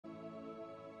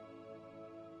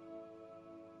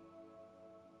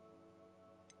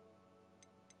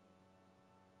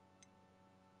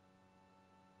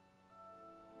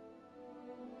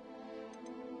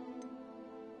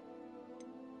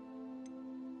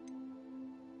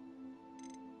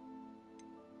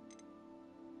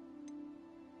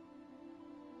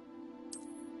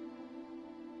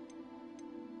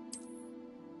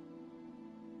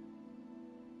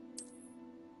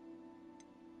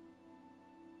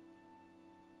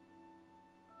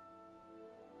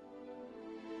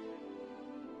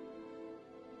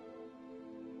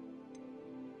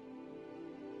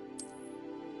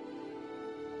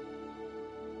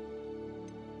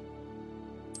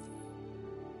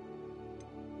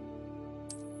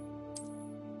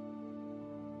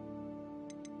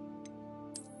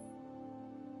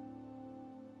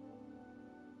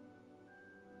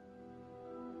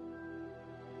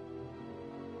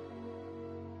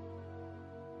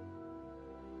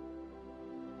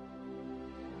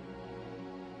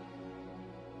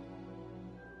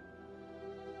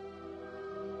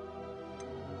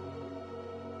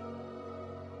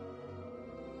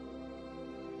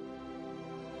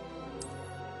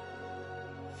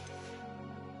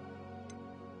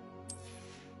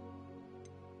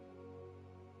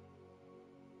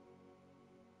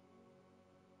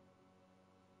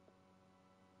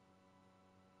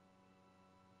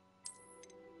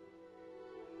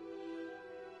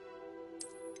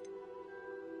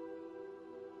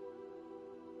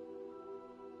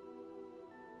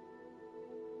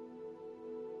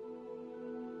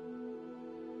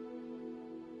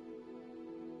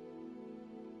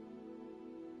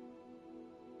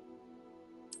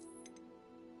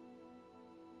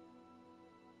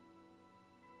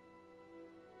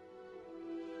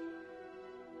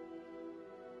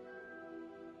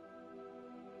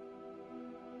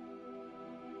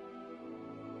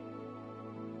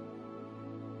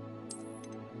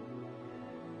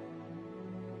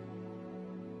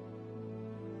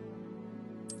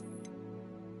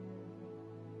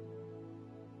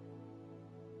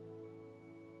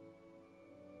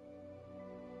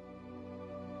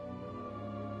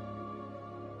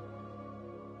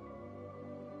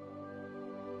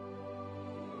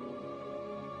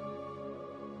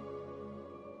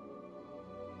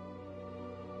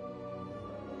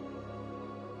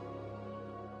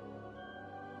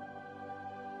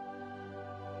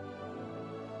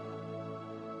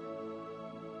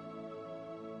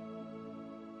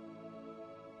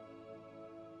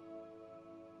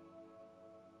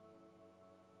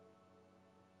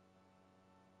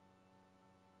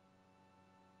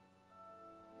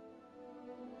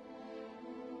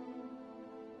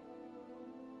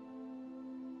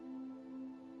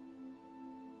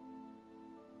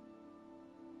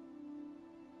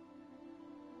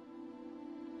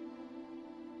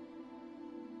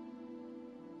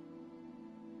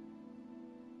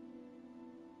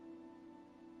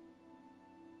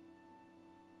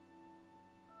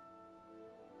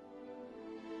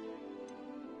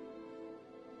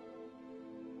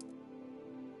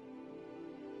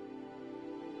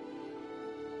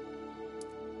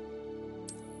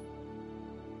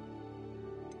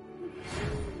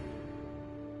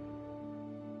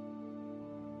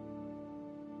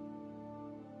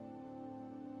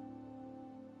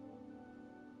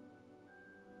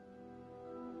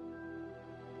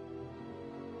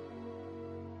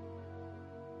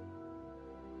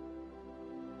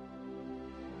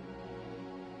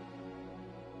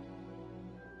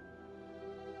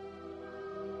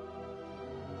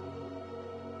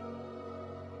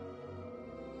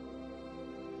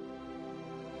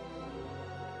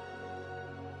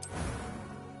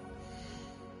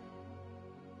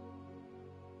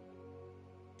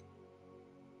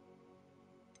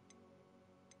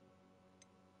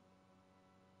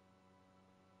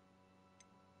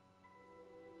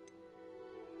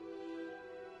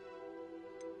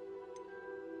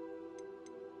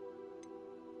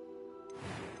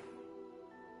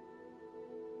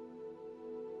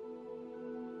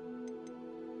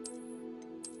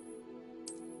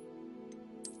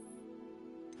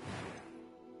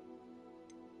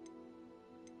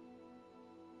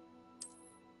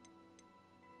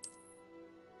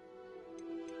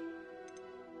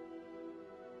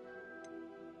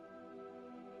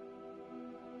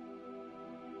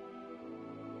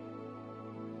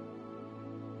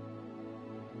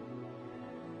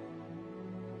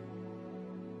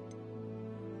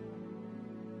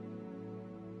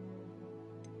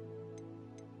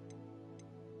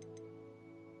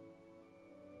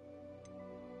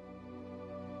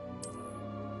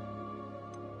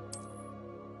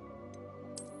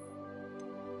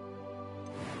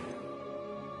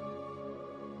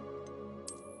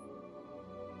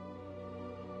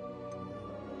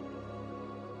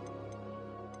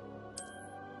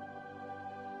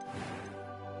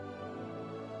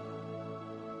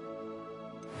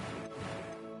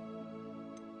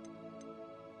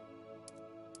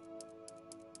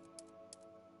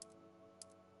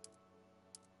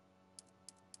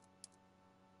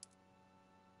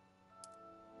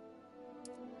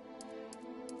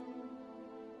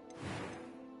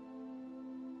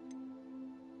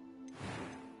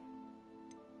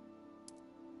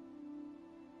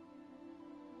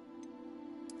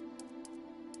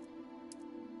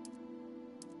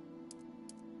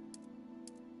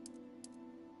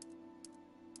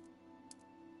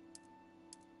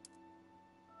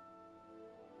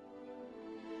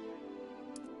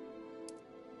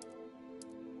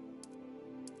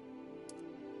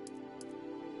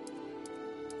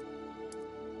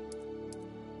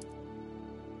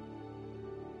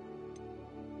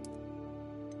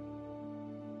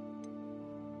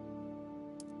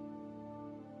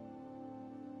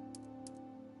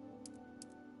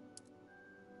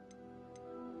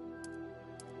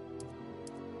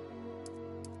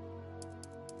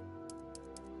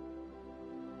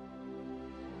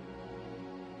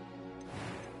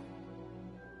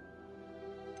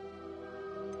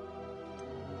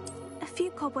few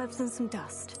cobwebs and some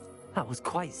dust. That was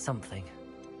quite something.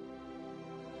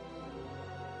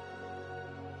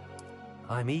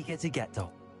 I'm eager to get to...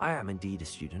 I am indeed a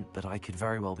student, but I could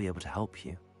very well be able to help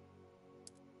you.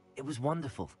 It was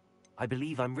wonderful. I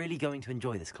believe I'm really going to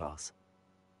enjoy this class.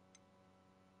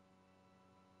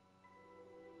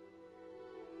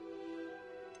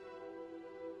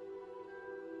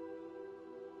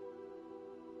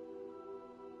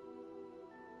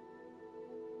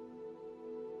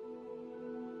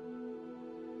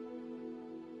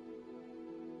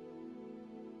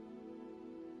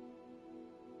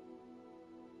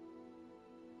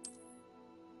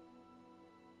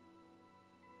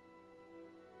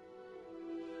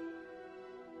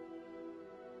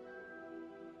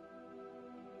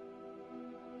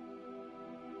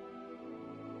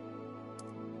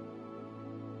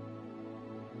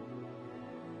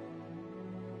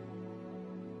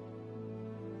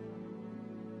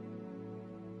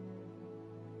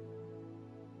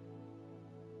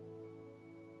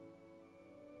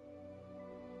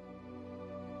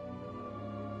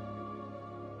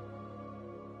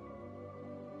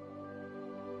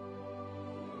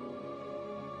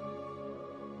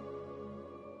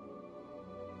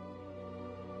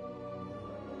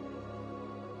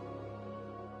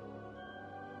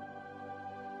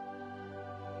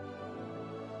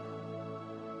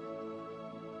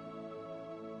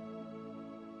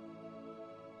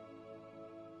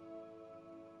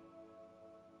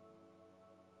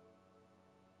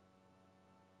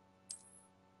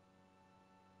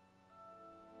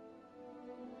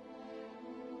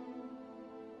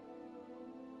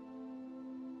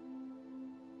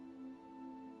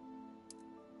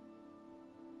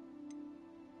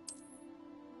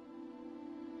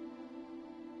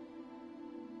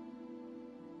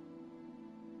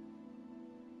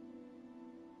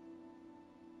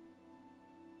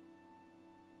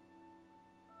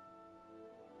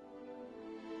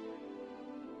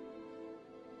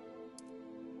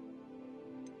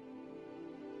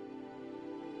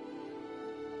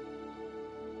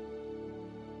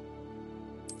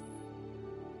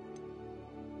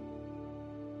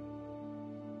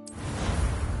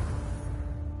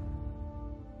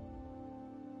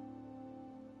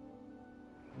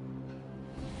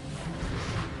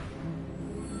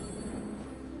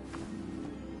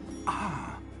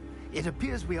 It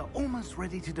appears we are almost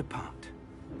ready to depart.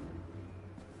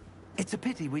 It's a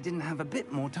pity we didn't have a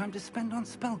bit more time to spend on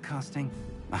spellcasting.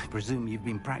 I presume you've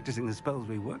been practicing the spells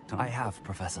we worked on. I have,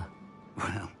 Professor.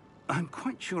 Well, I'm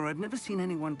quite sure I've never seen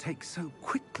anyone take so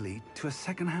quickly to a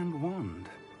second-hand wand.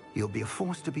 You'll be a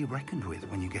force to be reckoned with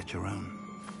when you get your own.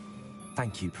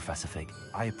 Thank you, Professor Fig.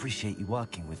 I appreciate you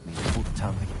working with me before the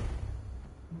term begins.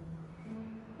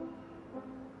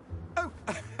 Oh,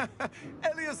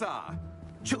 Eleazar!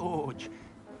 George!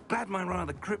 Glad my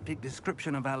rather cryptic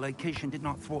description of our location did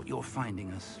not thwart your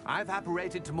finding us. I've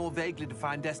apparated to more vaguely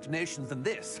defined destinations than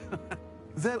this.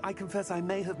 Though I confess I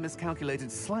may have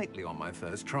miscalculated slightly on my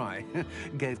first try.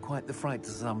 Gave quite the fright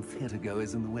to some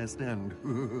theatergoers in the West End.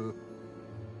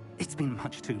 It's been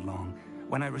much too long.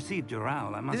 When I received your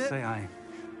owl, I must say I...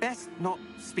 Best not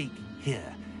speak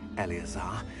here,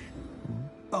 Eleazar.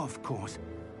 Of course.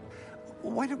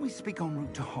 Why don't we speak en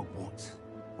route to Hogwarts?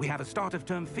 We have a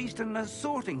start-of-term feast and a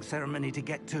sorting ceremony to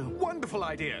get to. Wonderful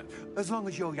idea! As long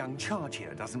as your young charge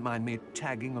here doesn't mind me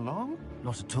tagging along.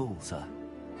 Not at all, sir.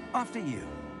 After you.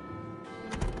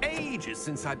 Ages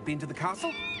since I've been to the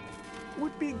castle.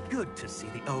 Would be good to see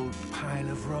the old pile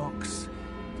of rocks.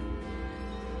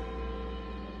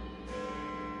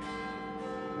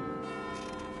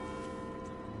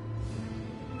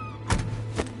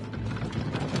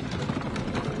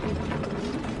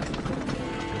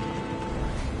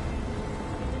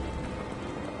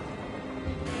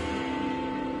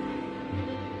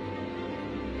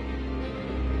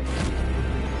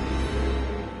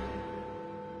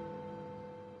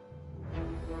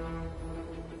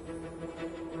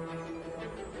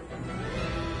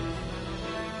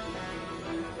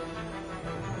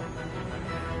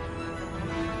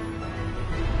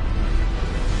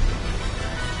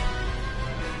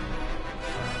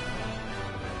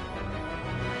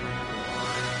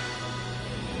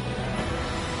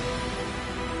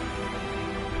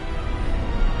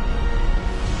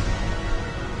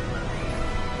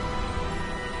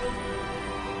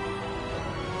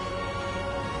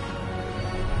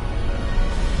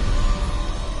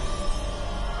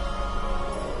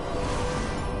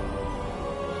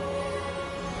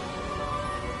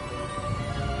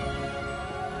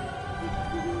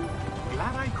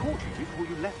 Before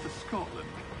you left for Scotland.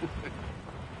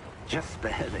 Just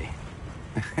barely.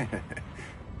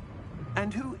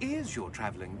 And who is your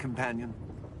traveling companion?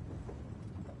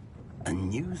 A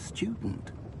new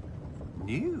student.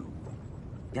 New?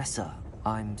 Yes, sir.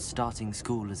 I'm starting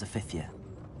school as a 5th year.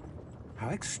 How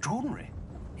extraordinary.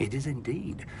 It is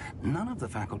indeed. None of the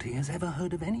faculty has ever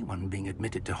heard of anyone being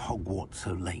admitted to Hogwarts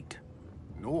so late.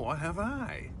 Nor have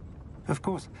I. Of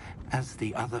course, as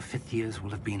the other 5th years will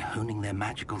have been honing their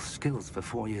magical skills for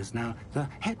 4 years now, the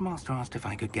headmaster asked if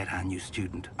I could get our new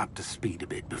student up to speed a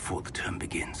bit before the term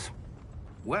begins.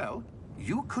 Well,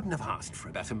 you couldn't have asked for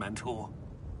a better mentor.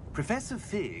 Professor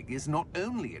Fig is not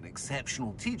only an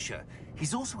exceptional teacher,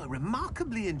 he's also a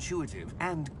remarkably intuitive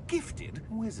and gifted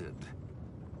wizard.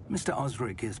 Mr.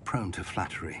 Osric is prone to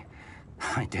flattery.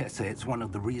 I dare say it's one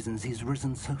of the reasons he's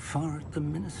risen so far at the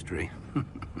Ministry.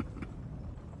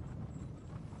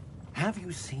 Have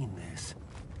you seen this?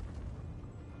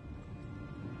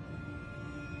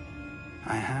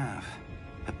 I have.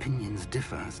 Opinions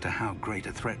differ as to how great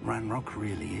a threat Ranrock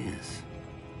really is.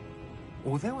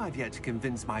 Although I've yet to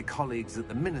convince my colleagues at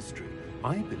the Ministry,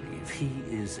 I believe he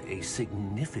is a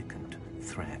significant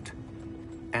threat.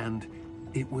 And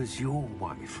it was your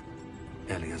wife,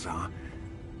 Eleazar,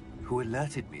 who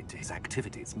alerted me to his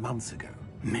activities months ago.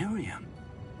 Miriam?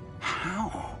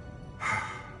 How?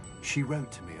 She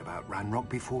wrote to me about Ranrock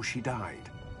before she died,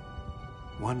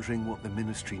 wondering what the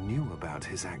Ministry knew about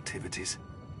his activities.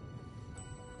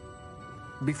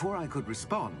 Before I could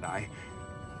respond, I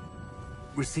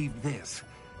received this.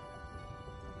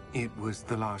 It was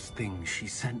the last thing she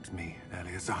sent me,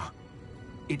 Eleazar.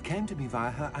 It came to me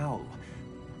via her owl,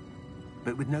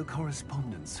 but with no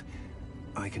correspondence.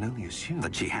 I can only assume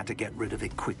That she had to get rid of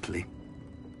it quickly,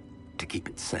 to keep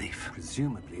it safe.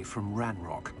 presumably from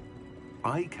Ranrock.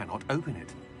 I cannot open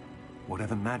it.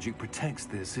 Whatever magic protects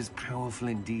this is powerful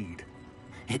indeed.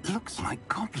 It looks like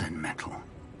goblin metal.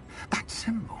 That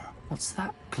symbol. What's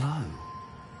that glow?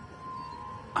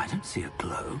 I don't see a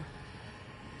glow.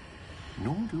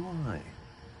 Nor do I.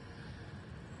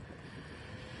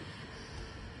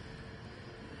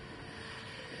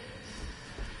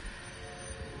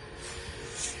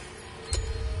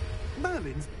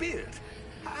 Merlin's beard.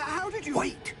 How did you...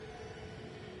 Wait!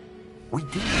 We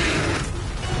did.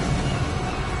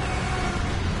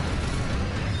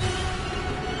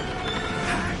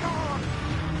 Hang on!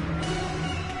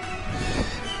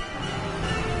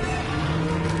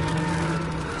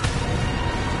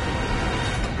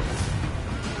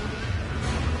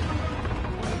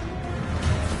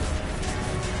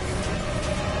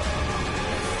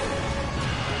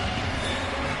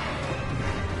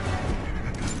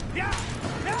 Yeah!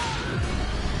 Yeah!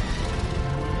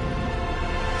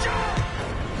 Jump!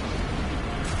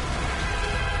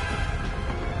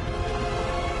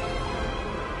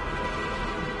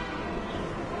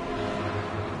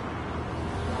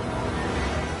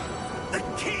 The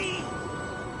key!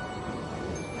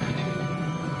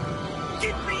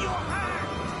 Give me your hand!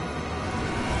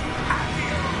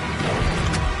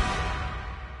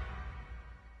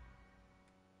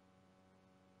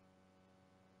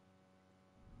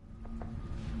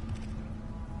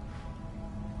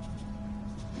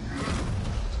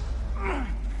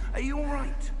 Are you all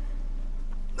right?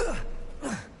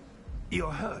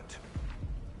 You're hurt.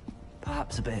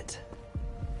 Perhaps a bit.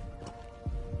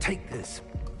 Take this.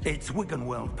 It's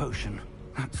Wiggenweld potion.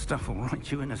 That stuff will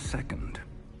right you in a second.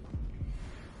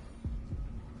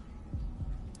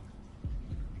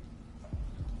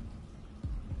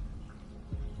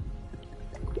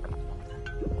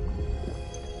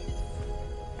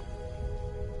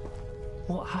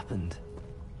 What happened?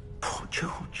 Poor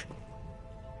George.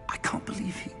 I can't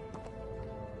believe he...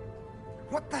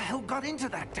 What the hell got into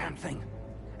that damn thing?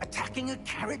 Attacking a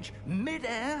carriage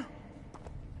mid-air?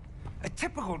 A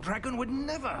typical dragon would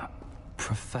never...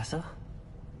 Professor?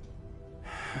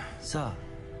 Sir,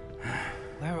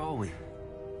 where are we?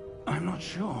 I'm not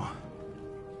sure.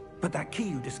 But that key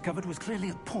you discovered was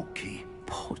clearly a port key.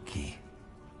 Port key?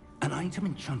 An item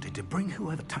enchanted to bring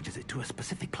whoever touches it to a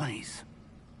specific place.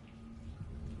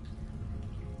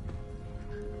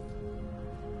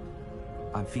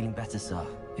 I'm feeling better, sir,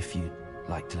 if you'd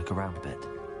like to look around a bit.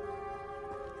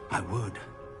 I would.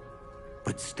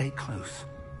 But stay close.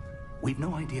 We've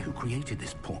no idea who created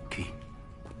this port key.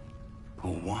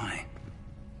 Or why.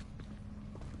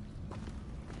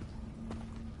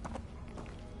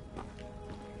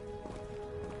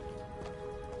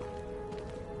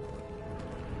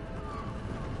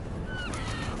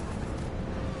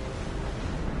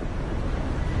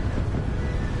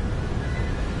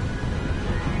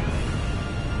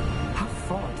 How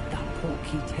far did that port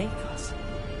key take us?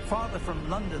 Farther from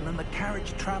London than the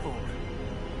carriage traveled.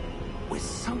 We're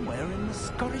somewhere in the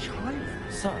Scottish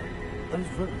Highlands. Sir, those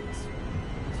ruins.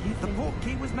 The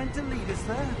portkey was meant to lead us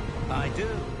there? I do.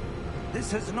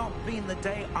 This has not been the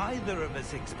day either of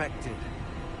us expected.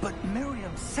 But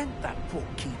Miriam sent that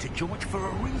portkey to George for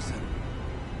a reason.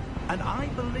 And I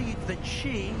believe that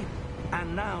she,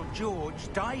 and now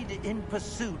George, died in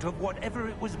pursuit of whatever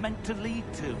it was meant to lead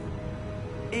to.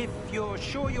 If you're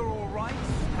sure you're all right,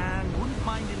 and wouldn't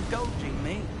mind indulging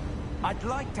me, I'd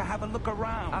like to have a look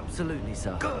around. Absolutely,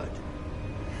 sir. Good.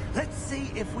 Let's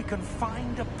see if we can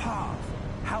find a path,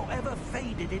 however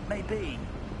faded it may be.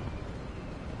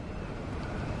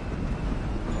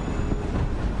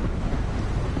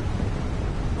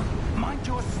 Mind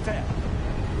your step.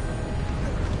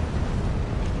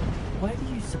 Where do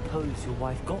you suppose your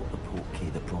wife got the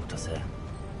portkey that brought us here?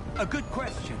 A good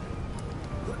question.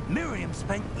 Miriam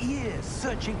spent years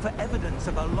searching for evidence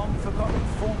of a long-forgotten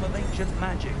form of ancient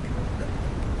magic.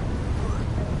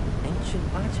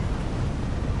 Ancient magic?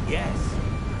 Yes,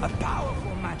 a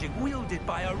powerful magic wielded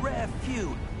by a rare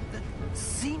few that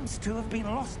seems to have been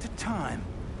lost to time.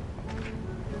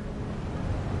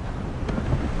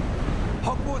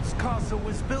 Hogwarts Castle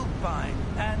was built by,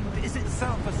 and is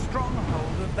itself a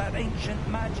stronghold of that ancient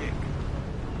magic.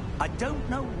 I don't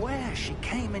know where she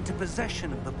came into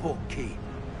possession of the portkey,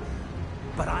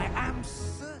 but I am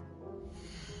certain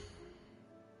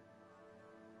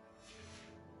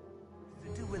to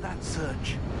do with that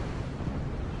search.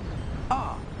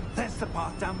 Ah, there's the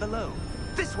path down below.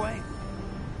 This way.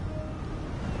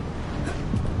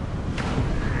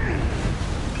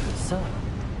 Sir,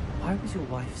 why was your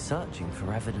wife searching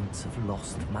for evidence of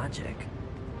lost magic?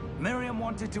 Miriam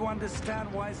wanted to understand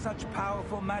why such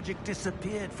powerful magic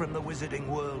disappeared from the wizarding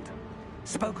world.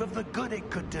 Spoke of the good it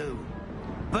could do.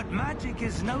 But magic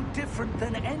is no different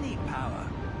than any power.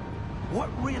 What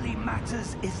really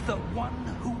matters is the one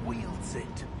who wields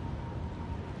it.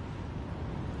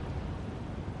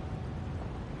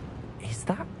 Is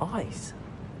that ice?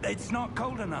 It's not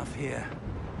cold enough here.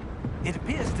 It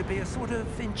appears to be a sort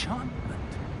of enchantment.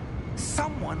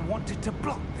 Someone wanted to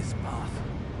block this path.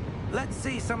 Let's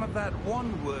see some of that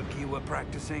wand work you were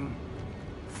practicing.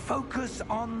 Focus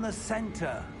on the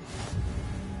center.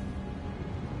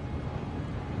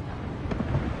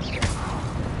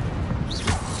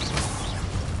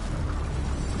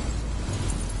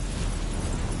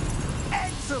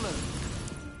 Excellent!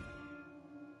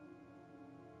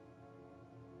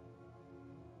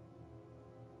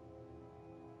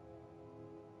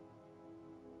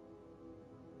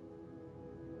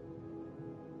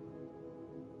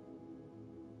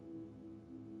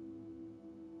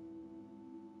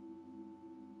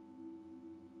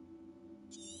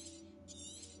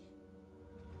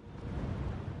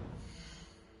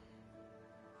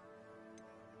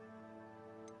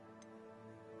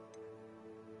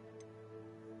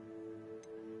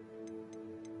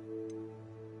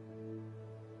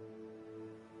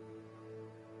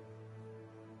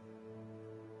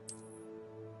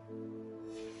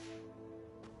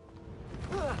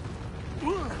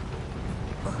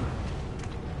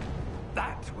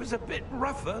 That was a bit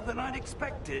rougher than I'd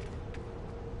expected.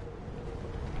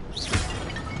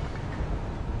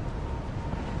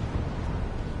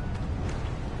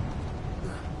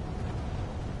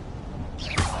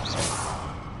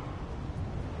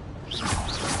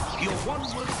 Your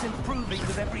wand work's improving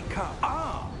with every cut.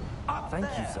 Ah! Up Thank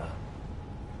there. you, sir.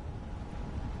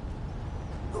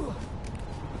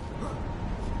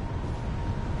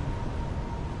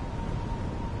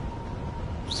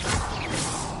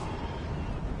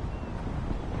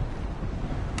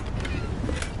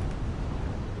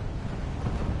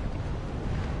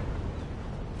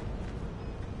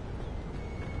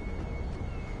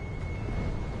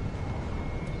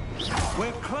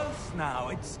 We're close now.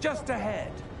 It's just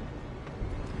ahead.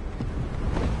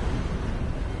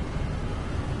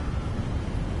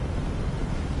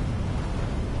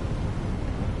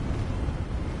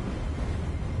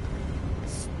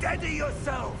 Steady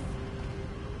yourself!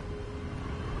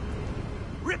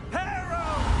 Reparo!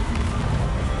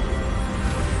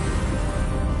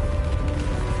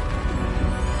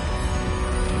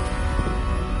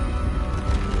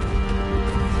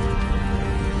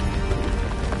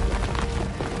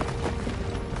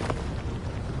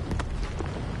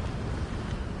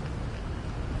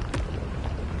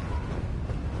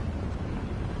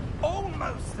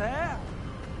 Almost there.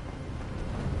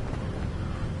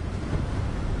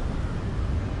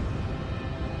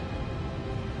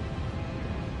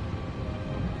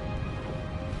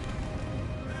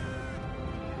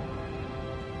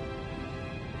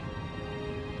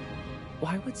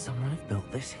 Why would someone have built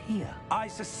this here? I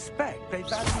suspect they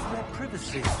value their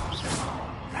privacy.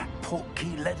 That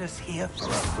portkey led us here for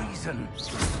a reason.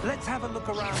 Let's have a look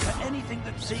around for anything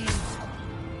that seems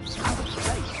out of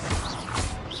place.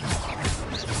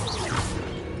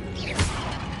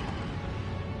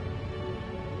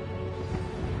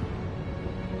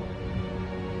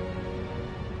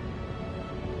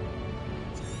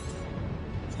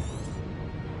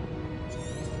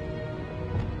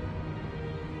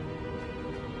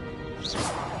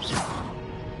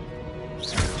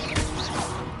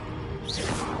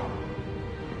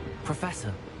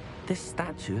 Professor, this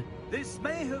statue... This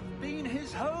may have been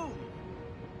his home.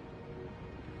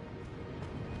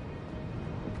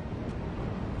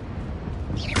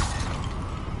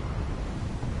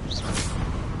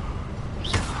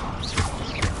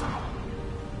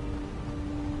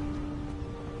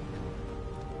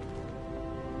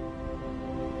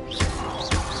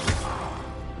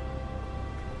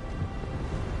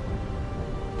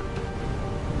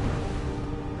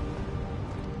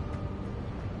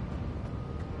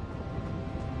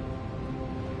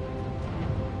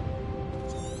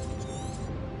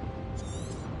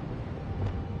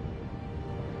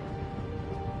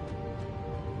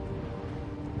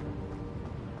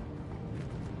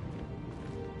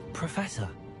 Professor,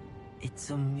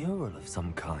 it's a mural of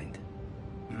some kind.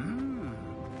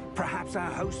 Perhaps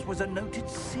our host was a noted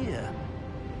seer.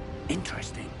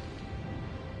 Interesting.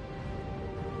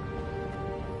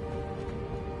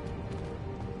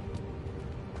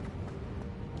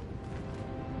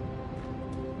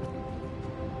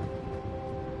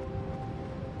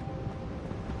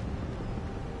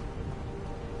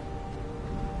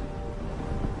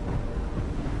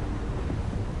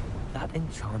 That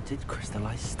enchanted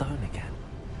crystallized stone again.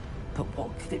 But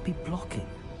what could it be blocking?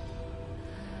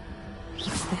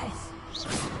 What's this?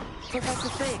 Professor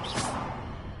Fig!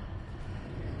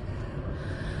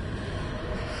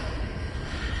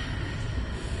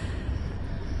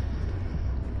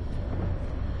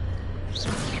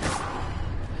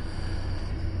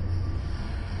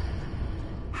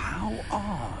 How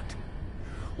odd.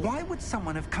 Why would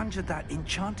someone have conjured that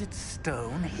enchanted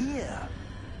stone here?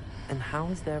 And how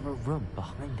is there a room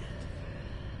behind it?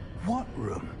 What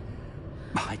room?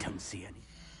 I don't see any.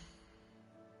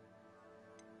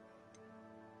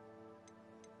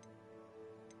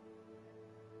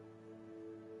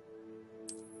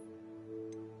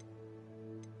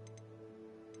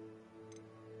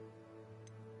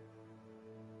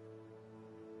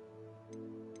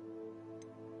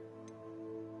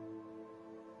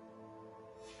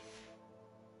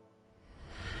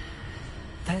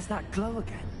 There's that glow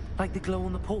again, like the glow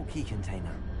on the portkey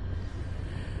container.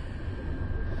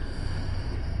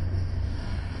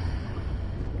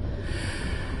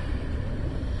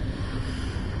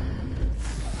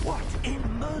 What in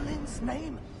Merlin's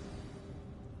name?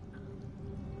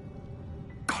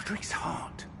 Godric's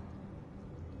heart.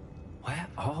 Where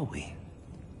are we?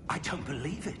 I don't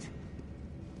believe it.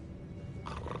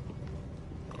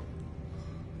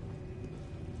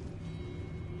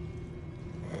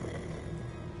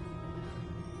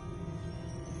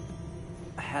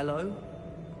 Hello?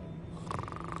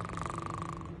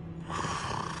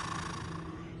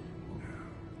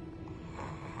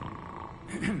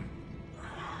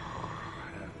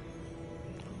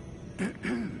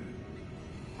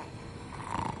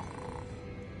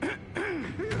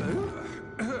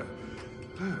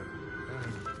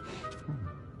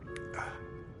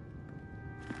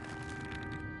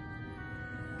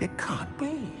 It can't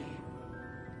be.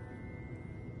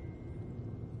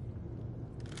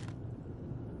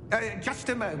 Just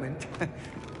a moment.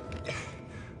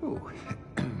 Oh.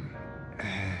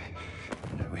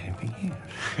 Nowhere to be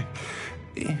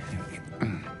here.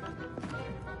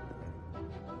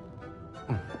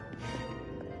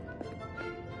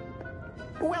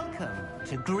 Welcome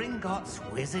to Gringotts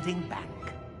Wizarding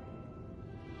Bank.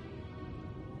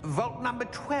 Vault number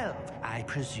 12, I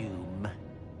presume.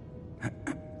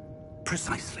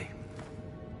 Precisely.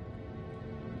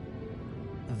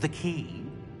 The key?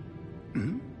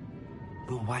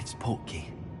 Your wife's portkey.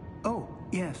 Oh,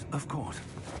 yes, of course.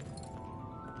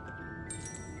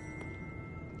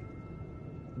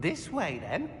 This way,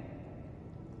 then.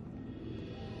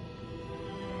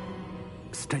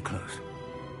 Stay close.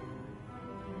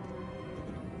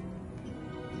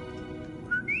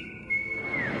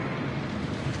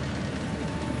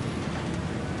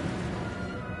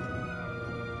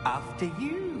 After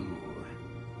you.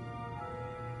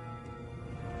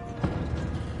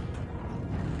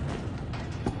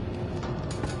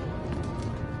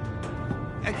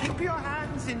 Keep your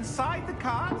hands inside the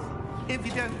cards if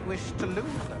you don't wish to lose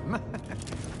them.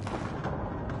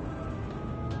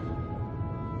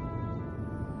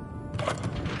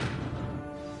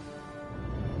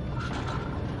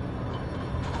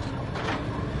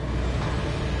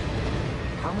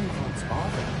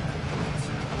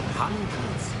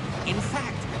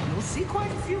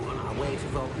 quite a few on our way to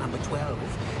vault number 12.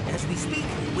 As we speak,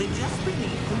 we're just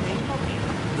beneath the main lobby.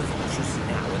 The vaults you see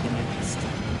now are in the east.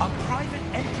 Are private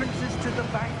entrances to the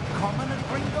bank common at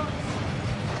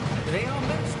Gringotts? They are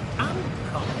most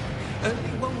uncommon.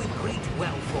 Only one with great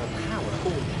wealth or power,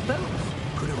 or both,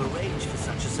 could have arranged for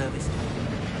such a service.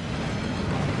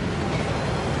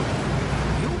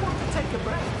 You'll want to take a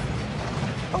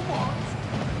breath. A what?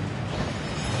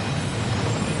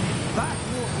 That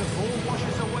waterfall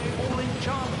washes away all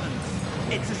enchantments.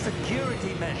 It's a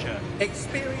security measure.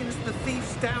 Experienced the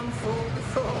thief's downfall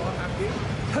before, have you?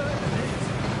 Heard of it?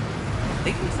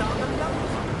 These are the low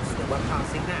vaults that we're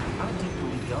passing now. How deep are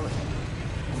we going?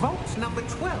 Vault number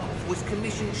 12 was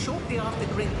commissioned shortly after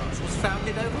Gringotts was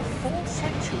founded over 4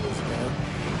 centuries ago.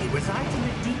 It resides in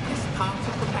the deepest part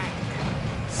of the bank.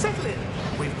 Settle in.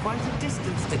 We've quite a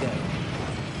distance to go.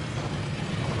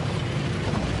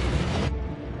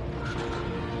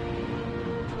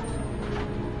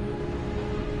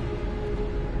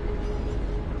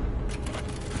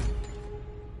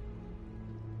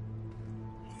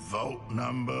 Vault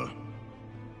number?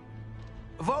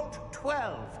 Vault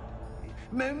 12.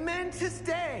 Momentous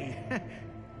day.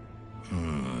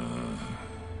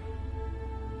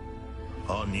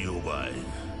 On your way.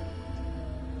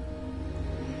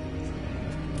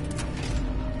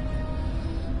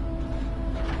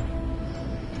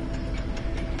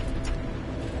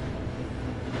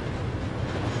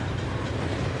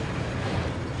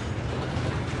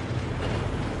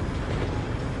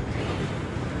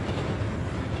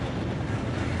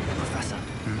 Professor,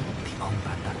 the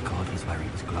armband that guard was wearing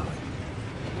is glowing.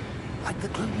 Like the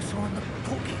glow you saw in the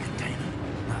porky container.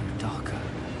 No, darker.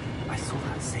 I saw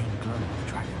that same glow on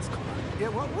the dragon's collar. Yeah,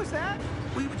 what was that?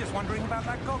 We were just wondering about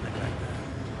that goblin back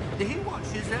there. He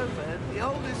watches over the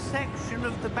oldest section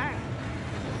of the bank.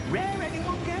 Rare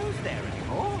anyone goes there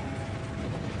anymore.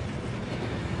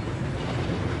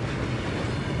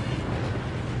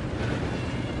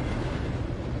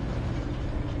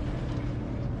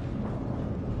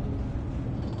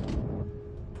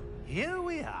 Here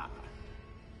we are.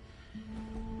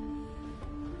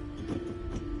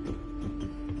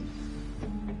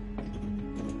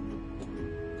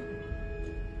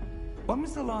 When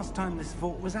was the last time this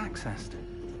vault was accessed?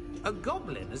 A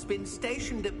goblin has been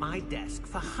stationed at my desk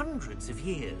for hundreds of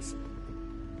years.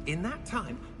 In that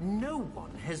time, no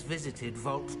one has visited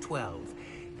Vault 12.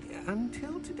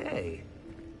 Until today.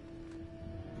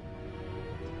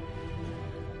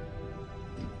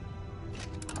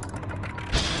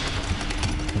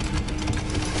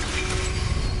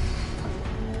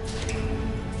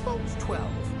 Vault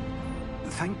 12.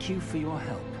 Thank you for your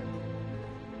help.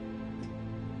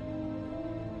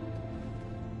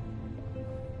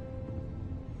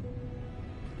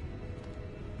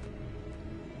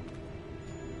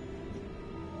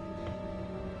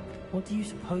 What do you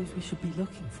suppose we should be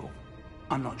looking for?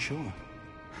 I'm not sure.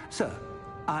 Sir,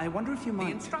 I wonder if you The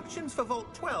might... instructions for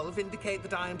Vault 12 indicate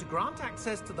that I am to grant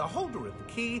access to the holder of the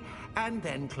key and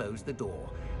then close the door.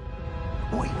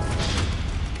 Wait.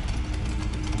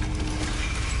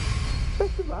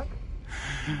 Best of luck.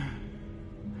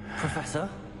 Professor?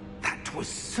 That was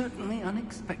certainly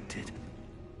unexpected.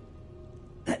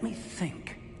 Let me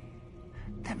think.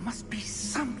 There must be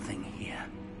something here.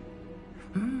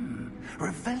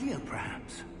 Revelio,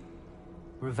 perhaps?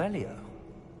 Revelio?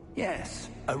 Yes,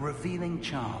 a revealing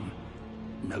charm.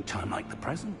 No time like the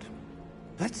present.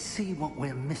 Let's see what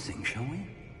we're missing, shall we?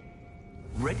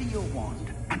 Ready your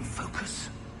wand and focus.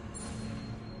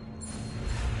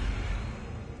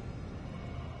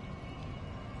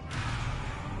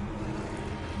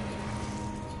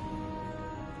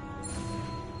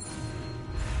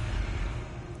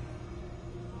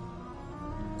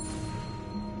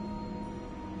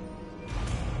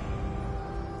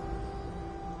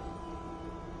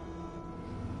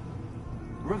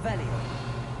 Revelio.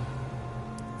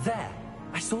 There,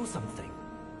 I saw something.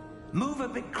 Move a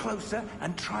bit closer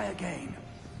and try again.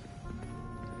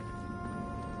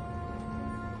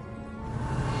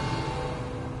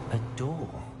 A door.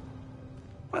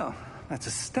 Well, that's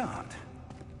a start.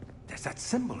 There's that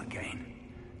symbol again.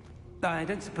 I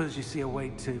don't suppose you see a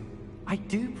way to... I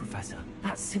do, Professor.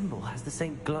 That symbol has the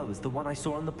same glow as the one I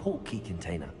saw on the port key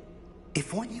container.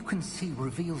 If what you can see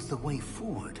reveals the way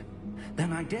forward,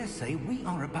 then I dare say we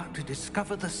are about to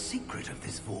discover the secret of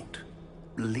this vault.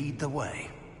 Lead the way.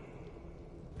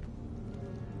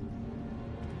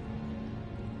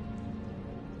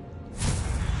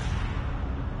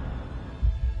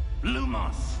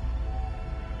 Lumos!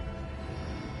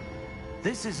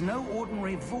 This is no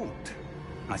ordinary vault.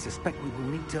 I suspect we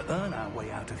will need to earn our way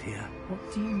out of here.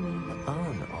 What do you mean,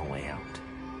 earn our way out?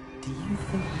 Do you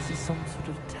think this is some sort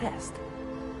of test?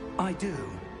 I do.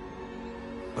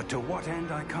 But to what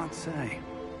end, I can't say.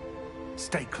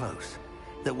 Stay close.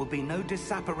 There will be no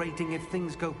disapparating if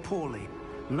things go poorly.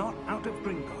 Not out of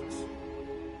Gringotts.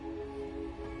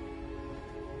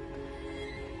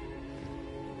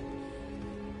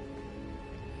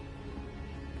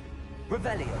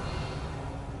 Revelio.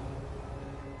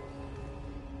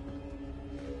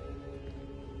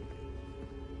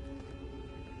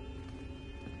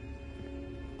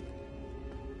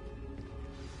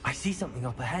 I see something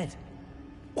up ahead.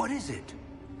 What is it?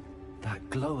 That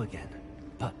glow again,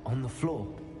 but on the floor.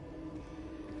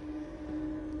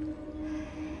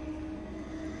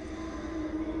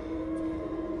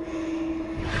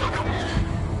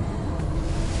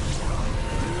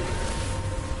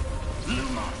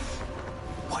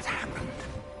 What happened?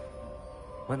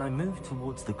 When I moved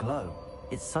towards the glow,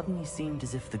 it suddenly seemed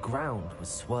as if the ground was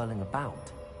swirling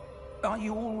about. Are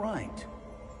you all right?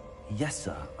 Yes,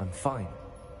 sir, I'm fine.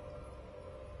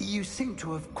 You seem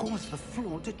to have caused the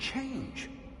floor to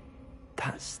change.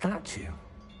 That statue.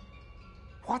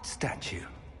 What statue?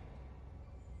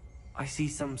 I see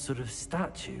some sort of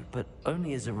statue, but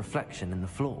only as a reflection in the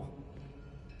floor.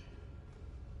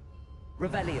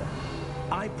 Revelio.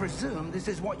 I presume this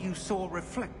is what you saw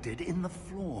reflected in the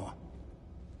floor.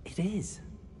 It is.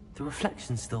 The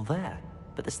reflection's still there,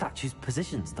 but the statue's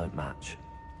positions don't match.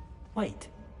 Wait.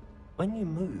 When you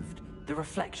moved, the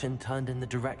reflection turned in the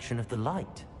direction of the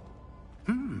light.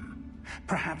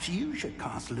 Perhaps you should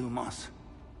cast Lumos.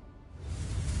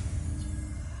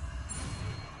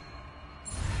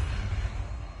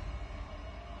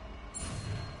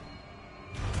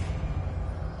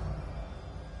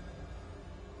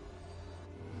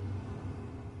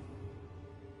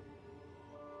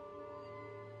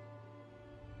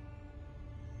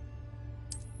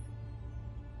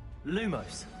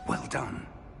 Lumos. Well done.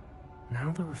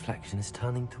 Now the reflection is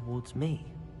turning towards me.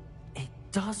 It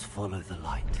does follow the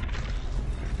light.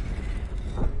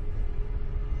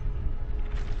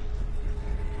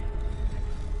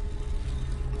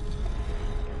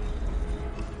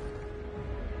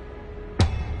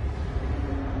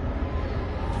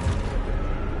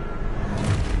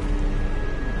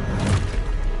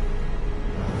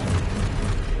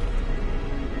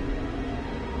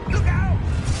 Look out!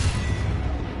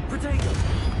 Protego!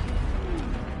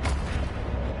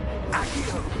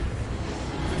 Accio!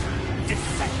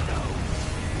 Defendo!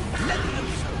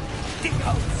 Levioso!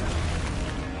 Deposo!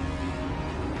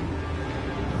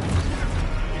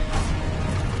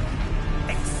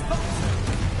 Exposo!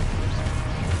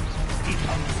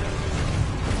 Deposo!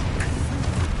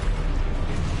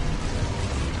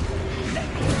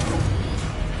 Levioso!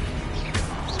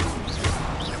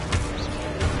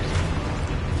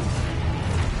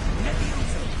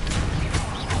 Levioso!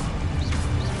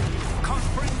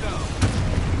 Confringo!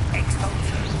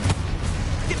 Exposo!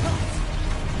 Deposo!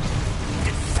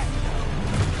 Defendo!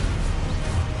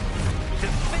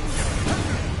 Defendo!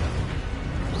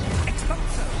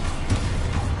 Exposo!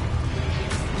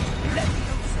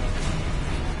 Levioso!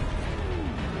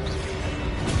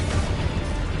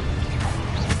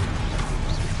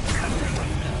 Confringo!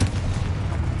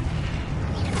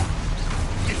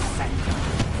 Defendo!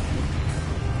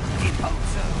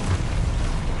 Deposo!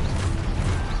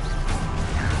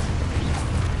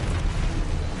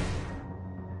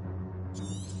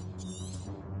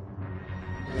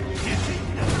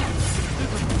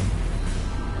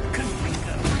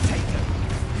 Confringo, Protego,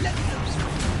 Levioso,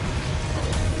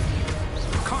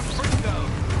 Confringo,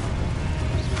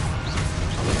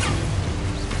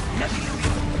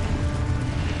 Levioso,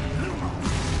 Lumo.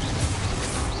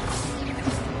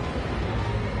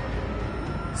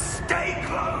 Stay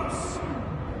close!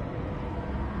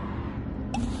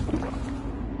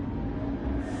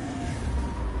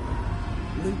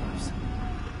 Lumos.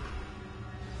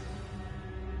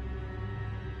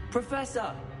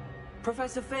 Professor!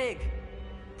 Professor Fig!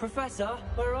 Professor,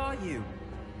 where are you?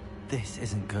 This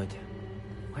isn't good.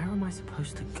 Where am I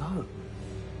supposed to go?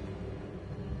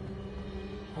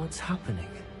 What's happening?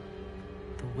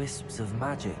 The wisps of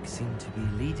magic seem to be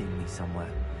leading me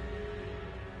somewhere.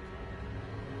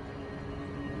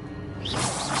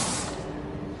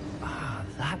 Ah,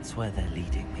 that's where they're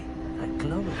leading me. That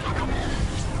glowing.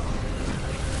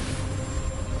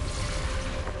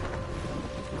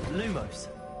 Lumos.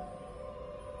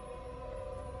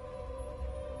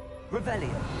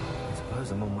 Revelio. I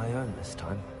suppose I'm on my own this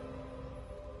time.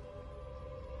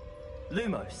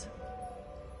 Lumos.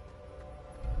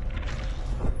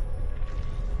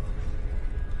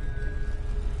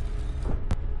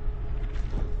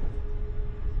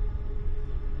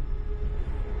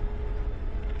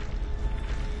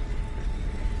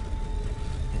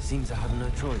 seems I have no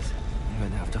choice. I'm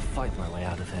going to have to fight my way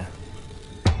out of here.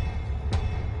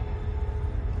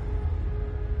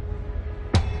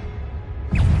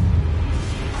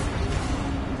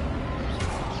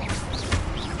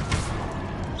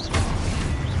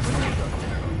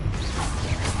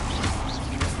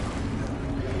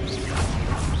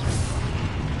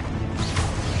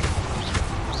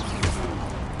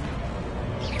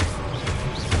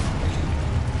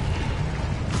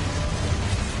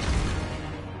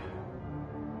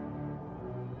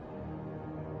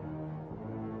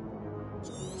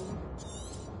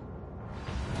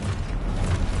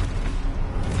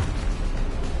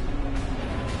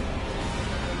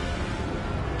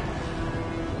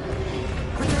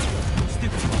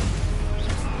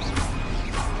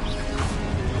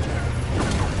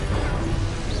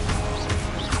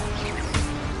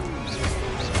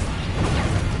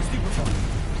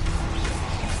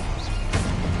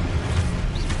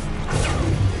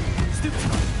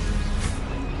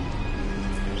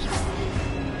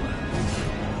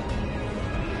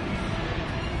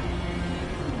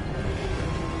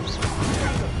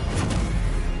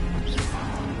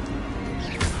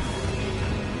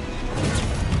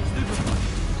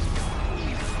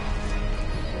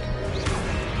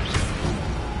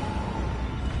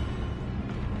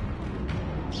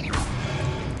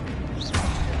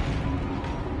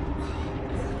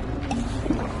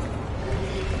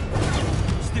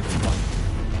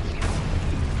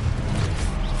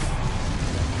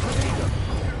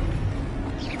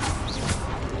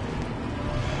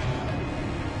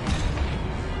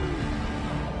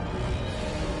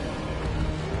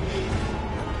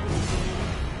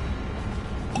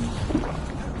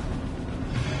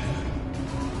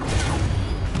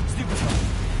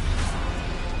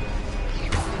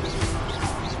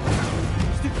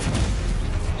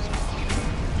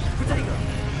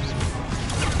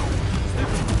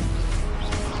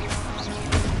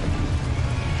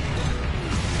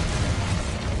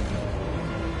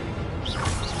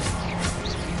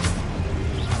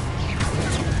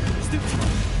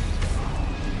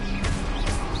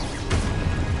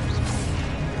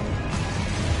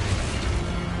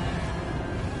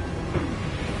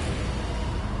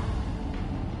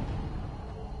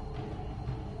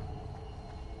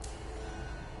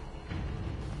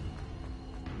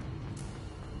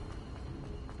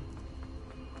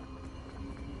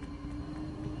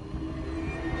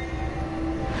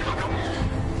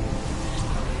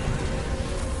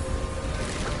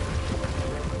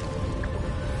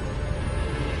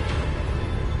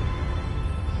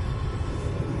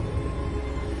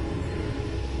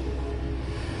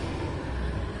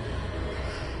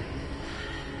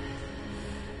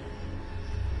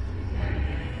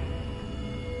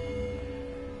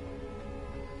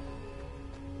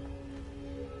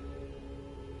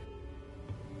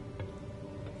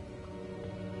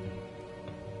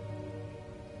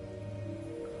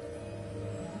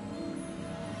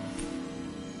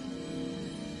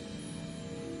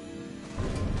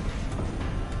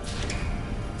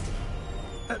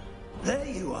 There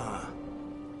you are.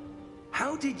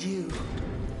 How did you...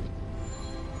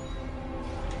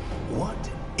 What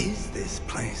is this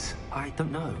place? I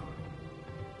don't know.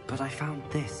 But I found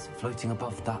this floating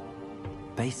above that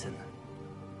basin.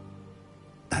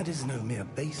 That is no mere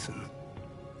basin.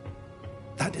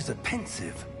 That is a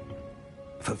pensive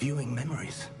for viewing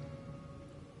memories.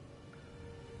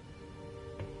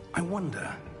 I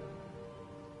wonder...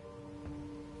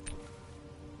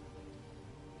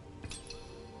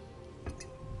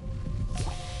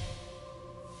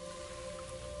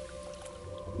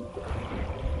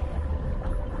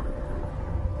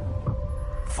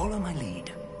 Follow my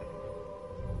lead.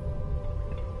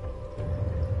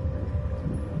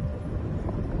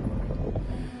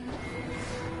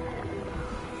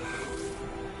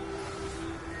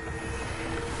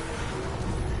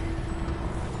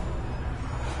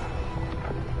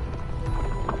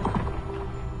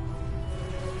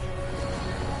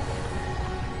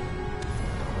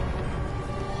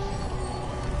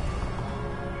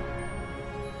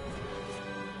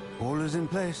 All is in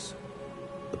place.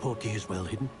 The portkey is well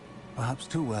hidden? Perhaps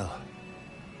too well.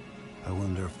 I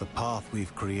wonder if the path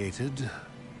we've created...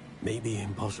 May be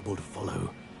impossible to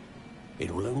follow.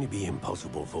 It will only be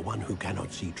impossible for one who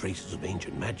cannot see traces of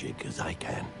ancient magic as I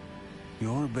can.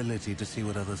 Your ability to see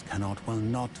what others cannot will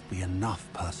not be enough,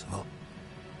 Percival.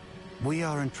 We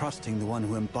are entrusting the one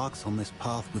who embarks on this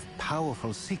path with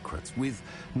powerful secrets, with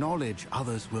knowledge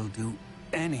others will do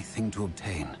anything to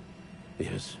obtain.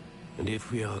 Yes, and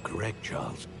if we are correct,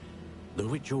 Charles, the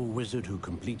witch or wizard who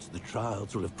completes the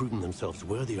trials will have proven themselves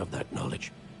worthy of that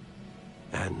knowledge,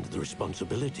 and the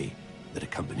responsibility that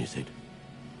accompanies it.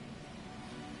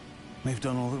 We've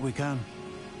done all that we can.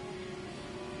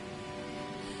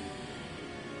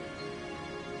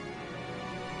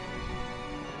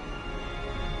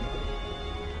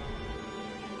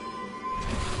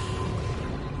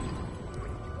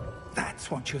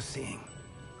 That's what you're seeing.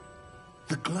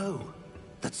 The glow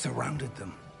that surrounded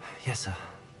them. Yes, sir.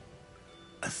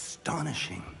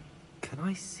 Astonishing. Can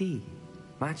I see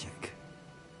magic?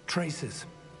 Traces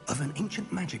of an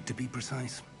ancient magic, to be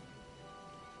precise.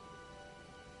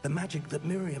 The magic that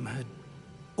Miriam had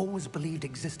always believed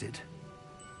existed,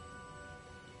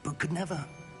 but could never.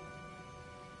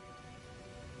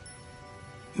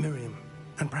 Miriam,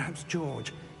 and perhaps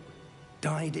George,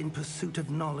 died in pursuit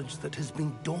of knowledge that has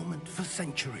been dormant for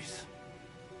centuries.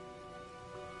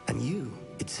 And you,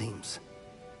 it seems,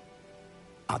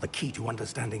 are the key to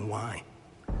understanding why.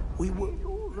 It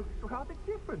all looks rather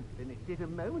different than it did a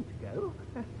moment ago.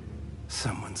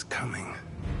 Someone's coming.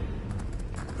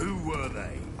 Who were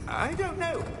they? I don't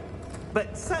know.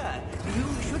 But, sir,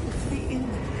 you shouldn't be in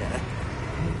here.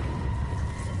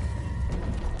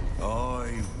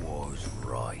 I was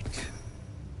right.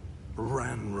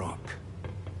 Ranrock.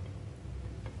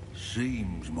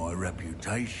 Seems my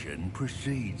reputation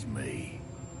precedes me.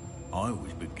 I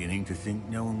was beginning to think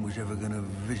no one was ever going to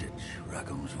visit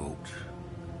Rackham's vault.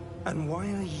 And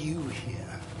why are you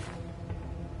here?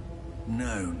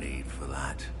 No need for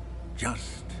that.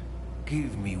 Just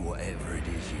give me whatever it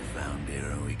is you found here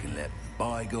and we can let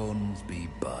bygones be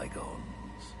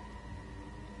bygones.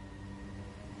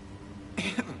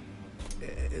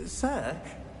 Sir,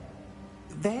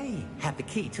 they have the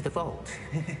key to the vault.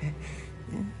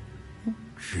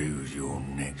 Choose your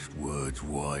next words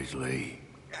wisely.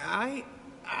 I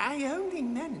only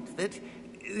meant that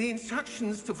the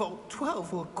instructions to Vault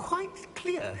 12 were quite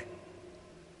clear.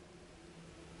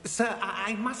 Sir,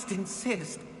 I must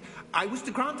insist. I was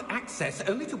to grant access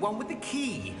only to one with the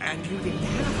key, and you didn't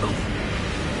have them.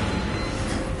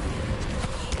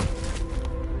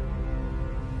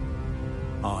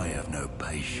 I have no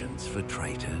patience for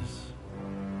traitors.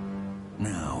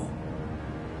 Now,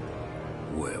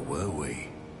 where were we?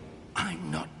 I'm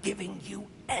not giving you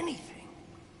anything.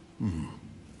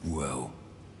 Well,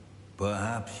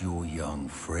 perhaps your young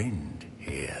friend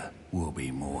here will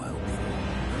be more helpful.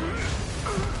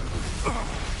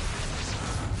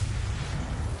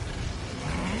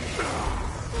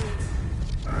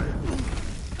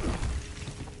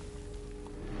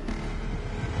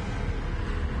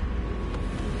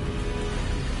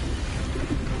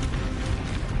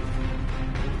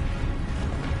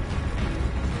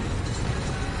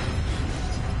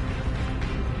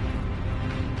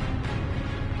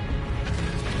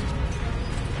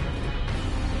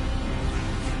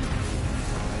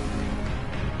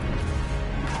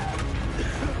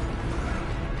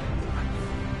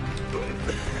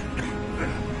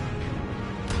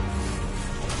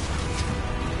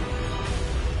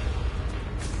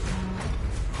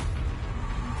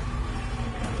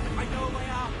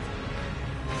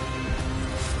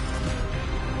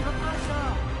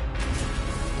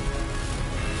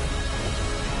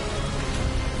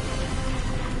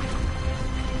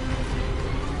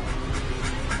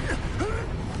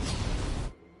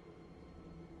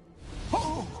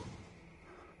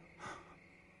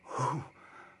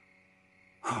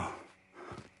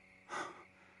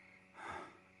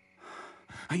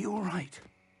 Are you all right?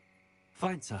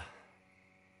 Fine, sir.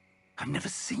 I've never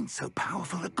seen so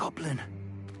powerful a goblin.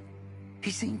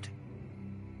 He seemed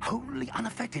wholly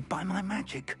unaffected by my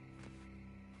magic.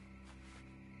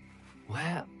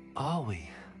 Where are we?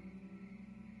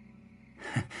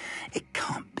 It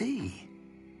can't be.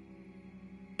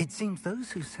 It seems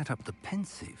those who set up the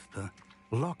Pensieve, the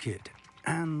Locket,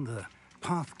 and the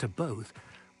Path to Both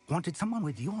wanted someone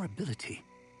with your ability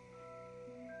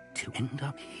to end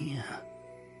up here.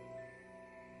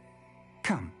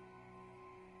 Come.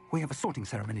 We have a sorting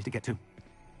ceremony to get to.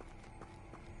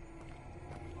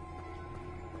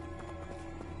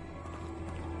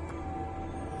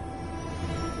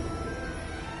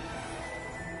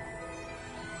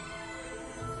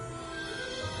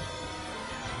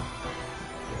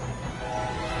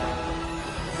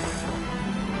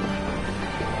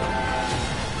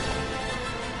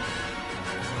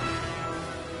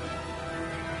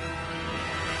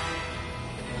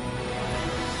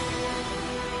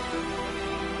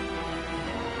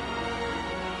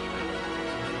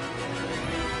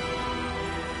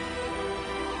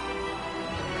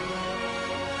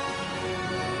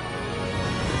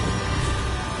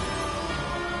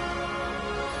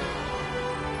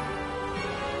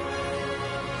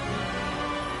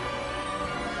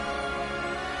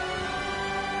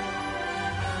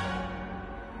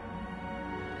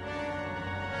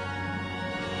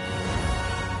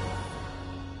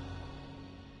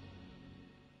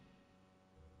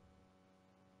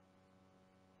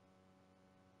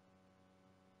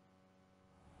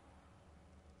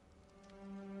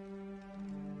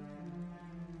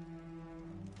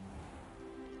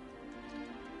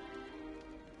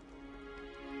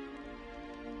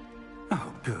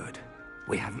 Good.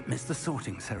 We haven't missed the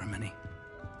sorting ceremony.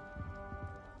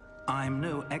 I'm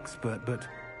no expert, but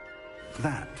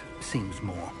that seems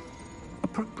more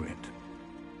appropriate.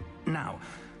 Now,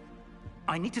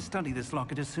 I need to study this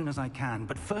locket as soon as I can,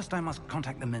 but first I must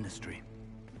contact the Ministry.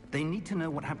 They need to know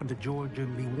what happened to George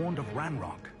and be warned of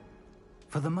Ranrock.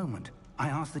 For the moment, I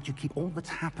ask that you keep all that's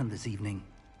happened this evening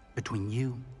between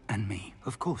you and me.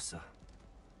 Of course, sir.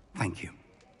 Thank you.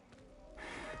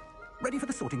 Ready for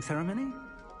the sorting ceremony?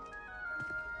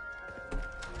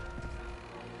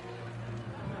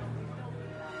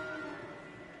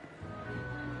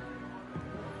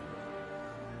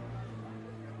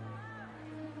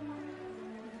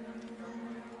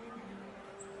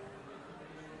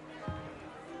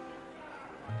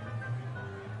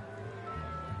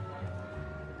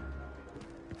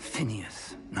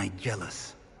 Phineas,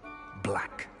 Nigellus,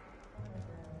 Black.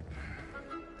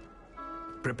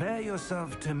 Prepare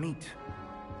yourself to meet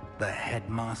the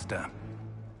headmaster.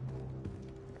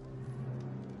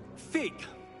 Fig,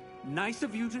 nice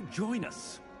of you to join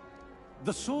us.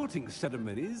 The sorting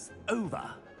ceremony's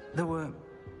over. There were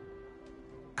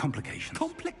complications.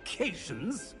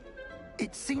 Complications?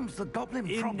 It seems the goblin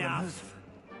problem has... Enough.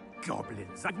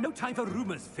 Goblins. I've no time for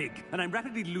rumors, Fig, and I'm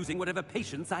rapidly losing whatever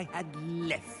patience I had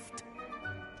left.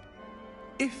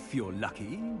 If you're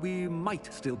lucky, we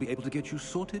might still be able to get you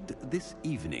sorted this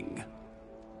evening.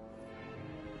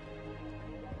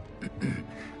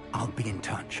 I'll be in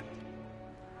touch.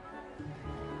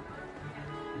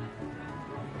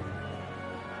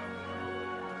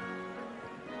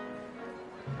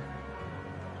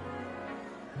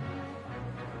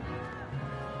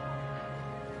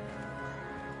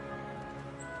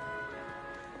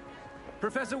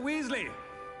 Professor Weasley,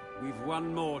 we've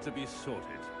one more to be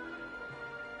sorted.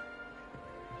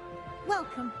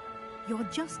 Welcome. You're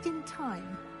just in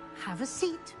time. Have a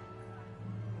seat.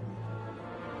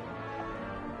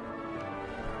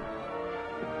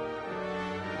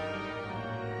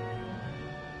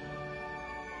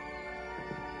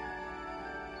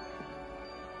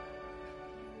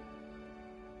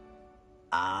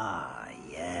 Ah,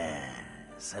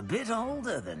 yes. A bit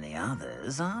older than the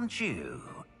others, aren't you?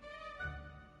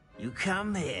 You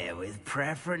come here with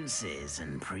preferences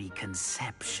and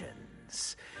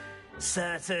preconceptions.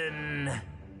 Certain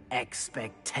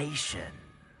expectations.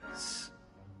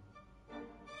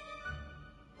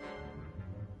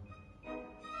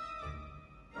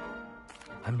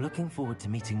 I'm looking forward to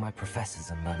meeting my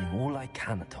professors and learning all I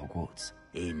can at Hogwarts.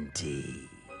 Indeed.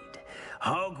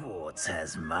 Hogwarts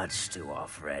has much to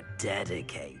offer a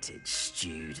dedicated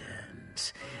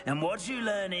student. And what you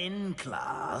learn in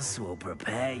class will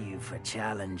prepare you for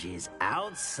challenges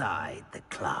outside the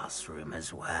classroom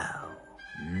as well.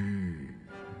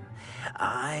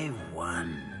 I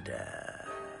wonder...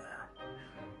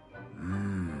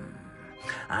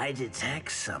 I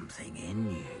detect something in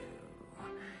you.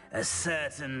 A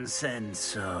certain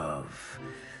sense of...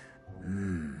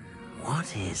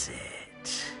 what is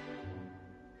it?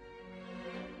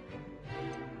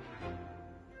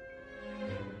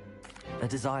 A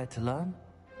desire to learn?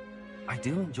 I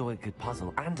do enjoy a good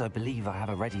puzzle, and I believe I have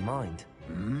a ready mind.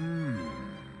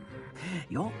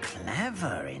 You're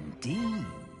clever indeed.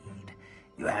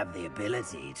 You have the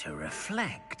ability to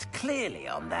reflect clearly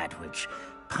on that which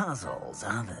puzzles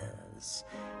others.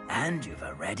 And you've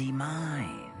a ready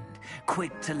mind,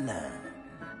 quick to learn.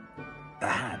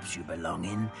 Perhaps you belong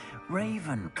in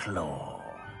Ravenclaw.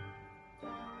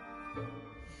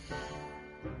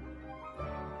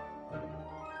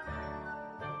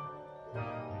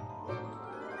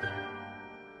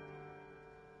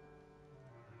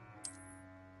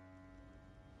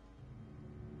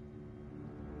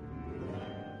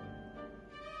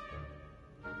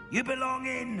 You belong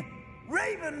in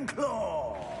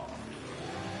Ravenclaw!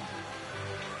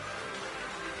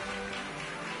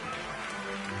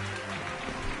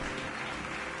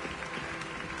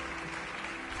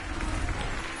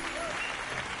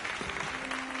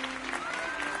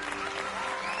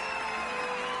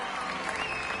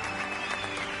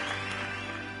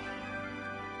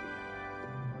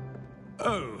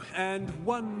 Oh, and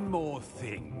one more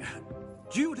thing.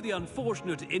 Due to the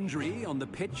unfortunate injury on the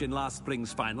pitch in last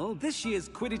spring's final, this year's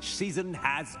Quidditch season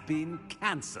has been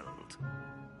cancelled.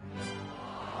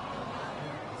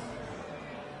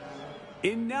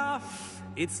 Enough!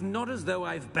 It's not as though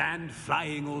I've banned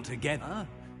flying altogether,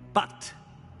 but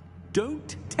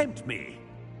don't tempt me.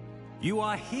 You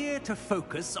are here to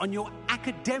focus on your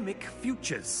academic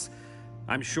futures.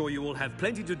 I'm sure you will have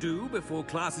plenty to do before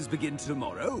classes begin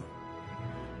tomorrow.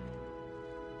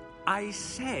 I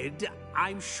said,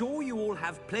 I'm sure you all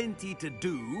have plenty to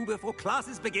do before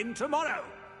classes begin tomorrow.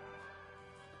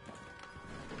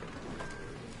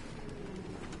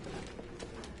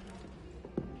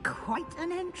 quite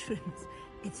an entrance.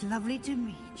 It's lovely to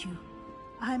meet you.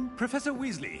 Professor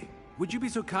Weasley, would you be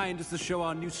so kind as to show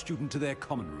our new student to their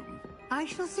common room? I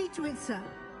shall see to it, sir.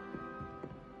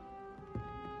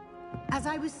 As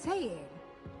I was saying,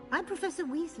 I'm Professor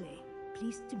Weasley.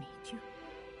 Pleased to meet you.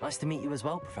 Nice to meet you as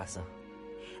well, Professor.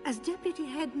 As Deputy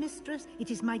Headmistress,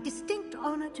 it is my distinct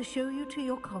honor to show you to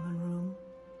your common room.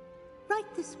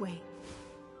 Right this way.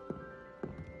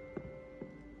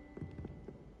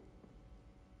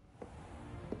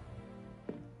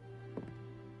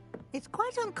 It's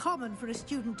quite uncommon for a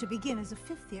student to begin as a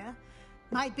fifth year.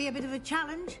 Might be a bit of a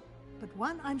challenge, but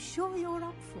one I'm sure you're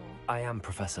up for. I am,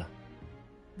 Professor.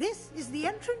 This is the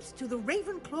entrance to the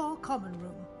Ravenclaw common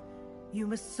room. You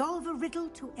must solve a riddle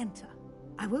to enter.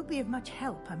 I won't be of much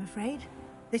help, I'm afraid.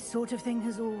 This sort of thing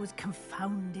has always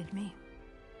confounded me.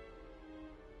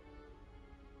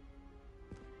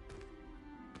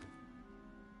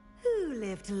 Who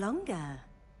lived longer?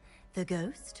 The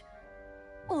ghost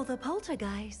or the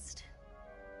poltergeist?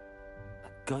 A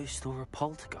ghost or a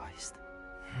poltergeist?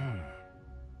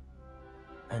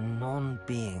 A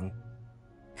non-being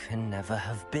can never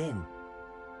have been.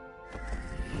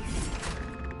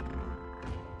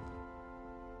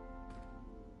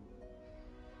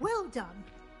 Well done.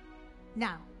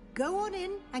 Now, go on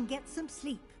in and get some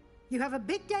sleep. You have a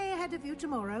big day ahead of you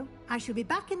tomorrow. I shall be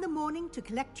back in the morning to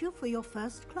collect you for your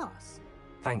first class.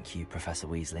 Thank you, Professor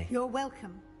Weasley. You're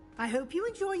welcome. I hope you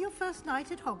enjoy your first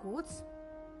night at Hogwarts.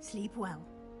 Sleep well.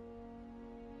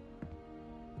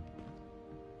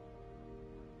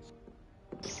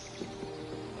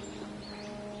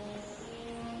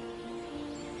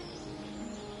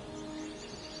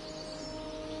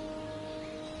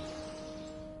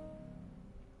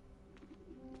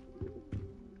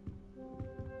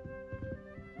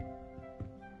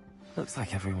 Looks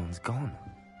like everyone's gone.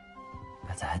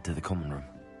 Better head to the common room.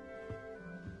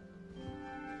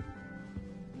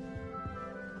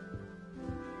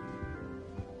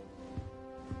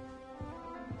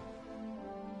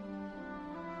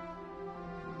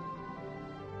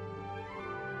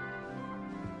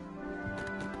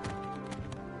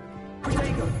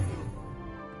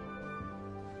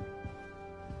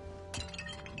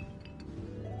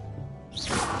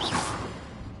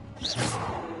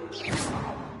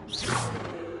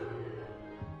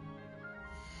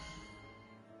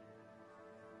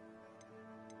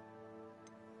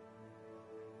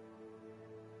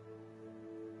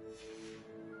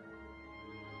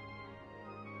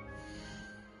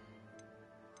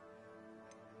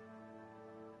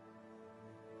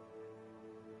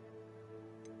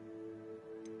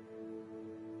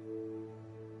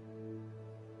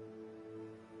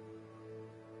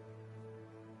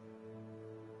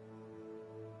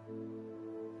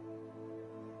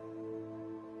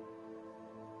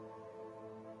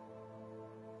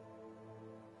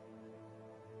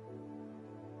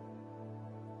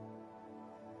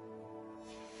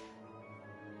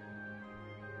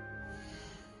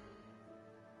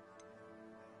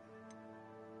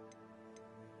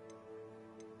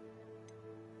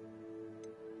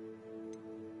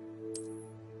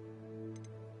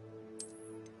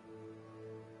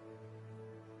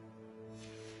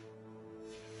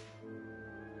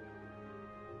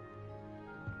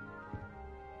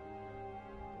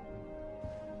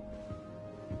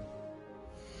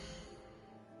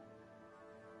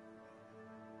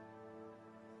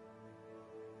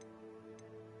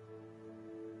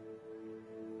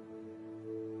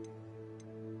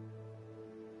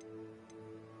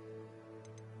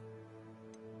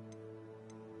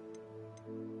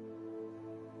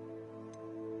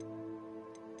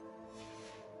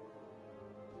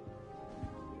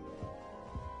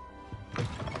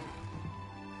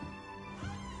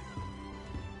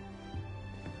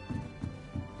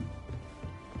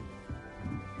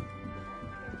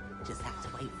 Just have to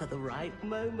wait for the right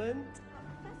moment.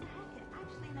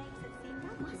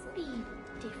 Must be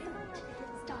different.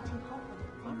 Starting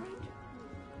Hogwarts.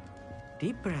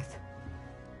 Deep breath.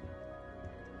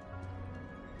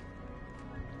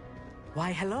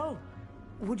 Why, hello.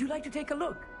 Would you like to take a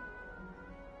look?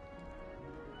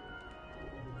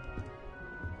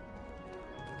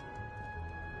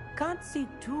 Can't see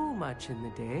too much in the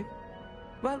day.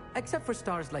 Well, except for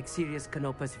stars like Sirius,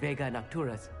 Canopus, Vega, and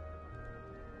Arcturus.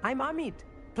 I'm Amit.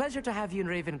 Pleasure to have you in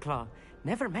Ravenclaw.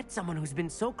 Never met someone who's been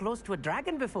so close to a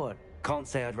dragon before. Can't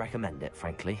say I'd recommend it,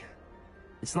 frankly.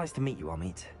 It's nice to meet you,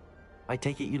 Amit. I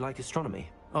take it you like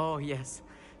astronomy? Oh, yes.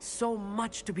 So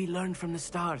much to be learned from the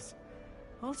stars.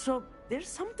 Also, there's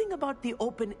something about the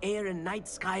open air and night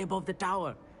sky above the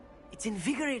tower. It's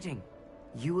invigorating.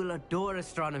 You will adore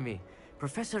astronomy.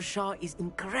 Professor Shaw is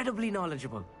incredibly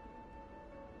knowledgeable.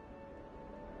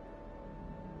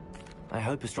 I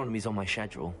hope astronomy's on my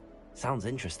schedule. Sounds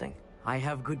interesting. I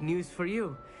have good news for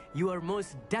you. You are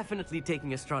most definitely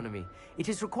taking astronomy. It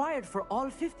is required for all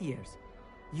fifth years.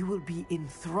 You will be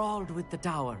enthralled with the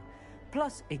tower.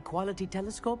 Plus, a quality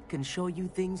telescope can show you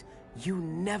things you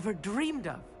never dreamed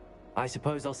of. I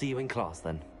suppose I'll see you in class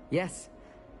then. Yes.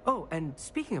 Oh, and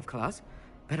speaking of class,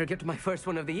 better get to my first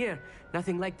one of the year.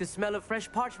 Nothing like the smell of fresh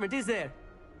parchment, is there?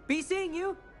 Be seeing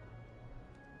you!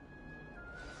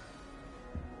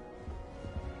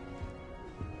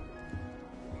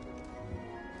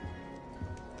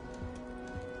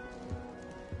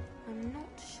 I'm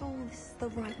not sure this is the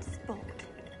right spot.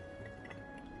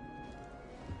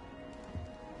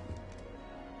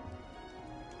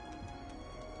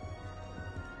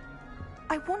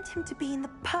 I want him to be in the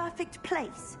perfect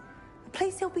place. A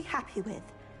place he'll be happy with.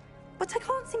 But I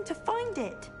can't seem to find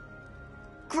it.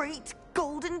 Great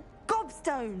golden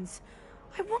gobstones!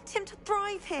 I want him to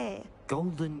thrive here.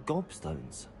 Golden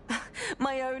gobstones?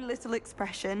 My own little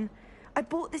expression. I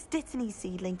bought this Dittany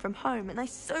seedling from home and I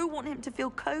so want him to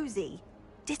feel cozy.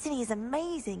 Dittany is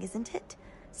amazing, isn't it?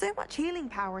 So much healing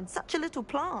power in such a little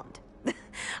plant.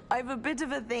 I've a bit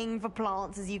of a thing for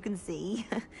plants, as you can see.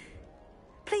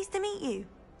 Pleased to meet you.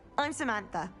 I'm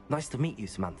Samantha. Nice to meet you,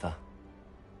 Samantha.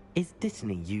 Is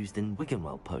Dittany used in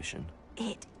Wiggenweld potion?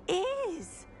 It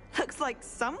is. Looks like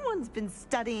someone's been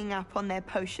studying up on their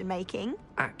potion making.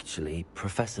 Actually,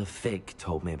 Professor Fig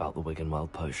told me about the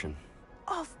Wiggenweld potion.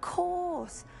 Of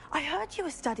course. I heard you were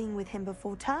studying with him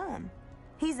before term.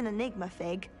 He's an enigma,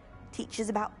 Fig. Teaches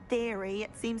about theory,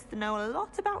 yet seems to know a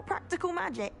lot about practical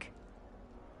magic.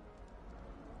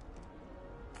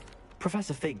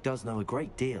 Professor Fig does know a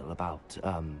great deal about,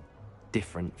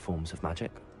 different forms of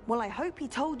magic. Well, I hope he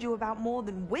told you about more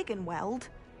than Wiggenweld.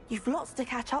 You've lots to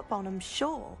catch up on, I'm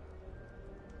sure.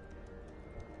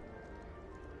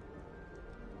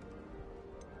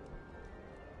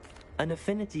 An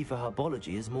affinity for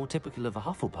herbology is more typical of a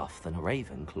Hufflepuff than a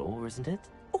Ravenclaw, isn't it?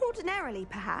 Ordinarily,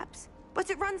 perhaps,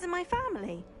 but it runs in my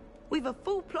family. We've a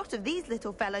full plot of these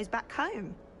little fellows back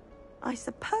home. I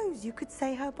suppose you could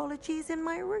say herbology is in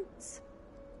my roots.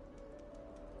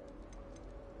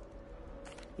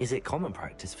 Is it common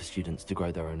practice for students to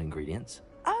grow their own ingredients?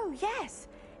 Oh, yes.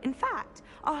 In fact,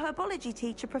 our herbology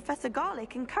teacher, Professor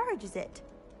Garlick, encourages it.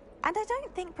 And I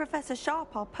don't think Professor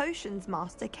Sharp, our potions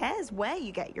master, cares where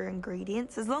you get your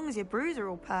ingredients, as long as your brews are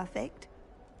all perfect.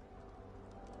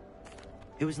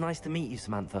 It was nice to meet you,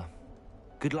 Samantha.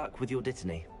 Good luck with your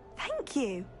Dittany. Thank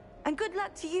you. And good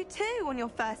luck to you too on your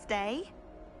first day.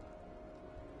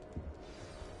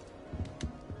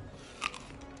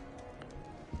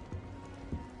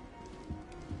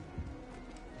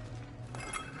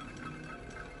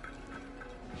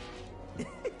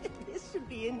 This should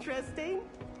be interesting.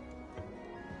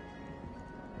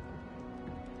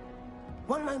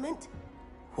 One moment.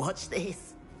 Watch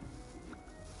this.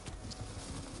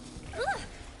 Ugh!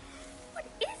 What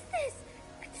is this?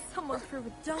 Someone threw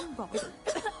a dung bomb.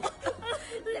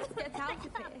 Let's get out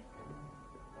of here.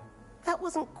 That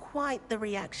wasn't quite the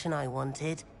reaction I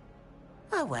wanted.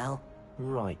 Oh well.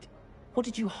 Right. What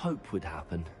did you hope would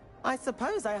happen? I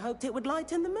suppose I hoped it would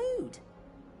lighten the mood.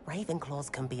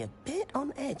 Ravenclaws can be a bit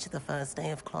on edge the first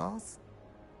day of class.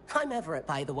 I'm Everett,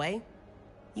 by the way.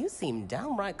 You seem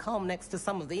downright calm next to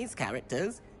some of these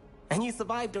characters, and you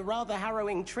survived a rather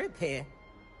harrowing trip here.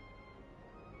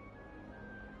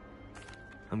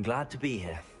 I'm glad to be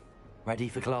here. Ready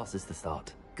for classes to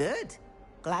start. Good.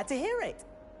 Glad to hear it.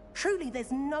 Truly,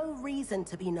 there's no reason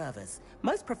to be nervous.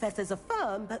 Most professors are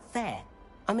firm but fair.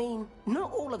 I mean,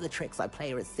 not all of the tricks I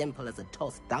play are as simple as a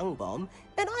tossed dung bomb,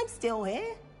 and I'm still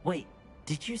here. Wait,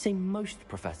 did you say most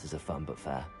professors are fun but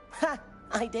fair? Ha!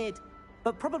 I did.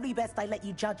 But probably best I let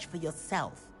you judge for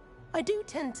yourself. I do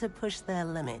tend to push their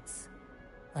limits.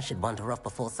 I should wander off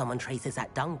before someone traces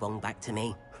that dung bomb back to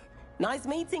me. Nice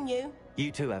meeting you.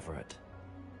 You too, Everett.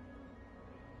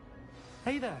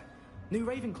 Hey there, new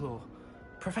Ravenclaw.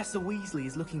 Professor Weasley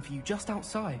is looking for you just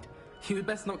outside. You had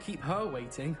best not keep her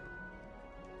waiting.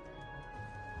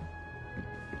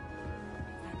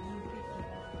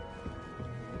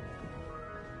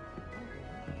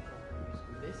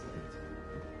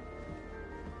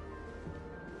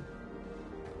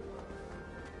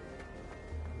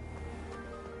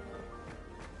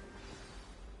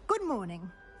 Good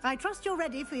morning. I trust you're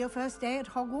ready for your first day at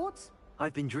Hogwarts?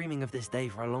 I've been dreaming of this day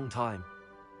for a long time.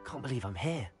 Can't believe I'm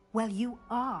here. Well, you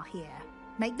are here.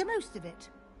 Make the most of it.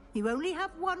 You only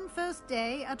have one first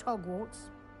day at Hogwarts.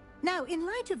 Now, in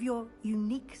light of your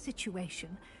unique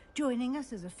situation, joining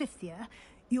us as a fifth year,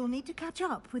 you'll need to catch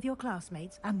up with your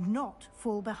classmates and not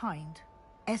fall behind.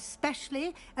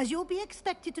 Especially as you'll be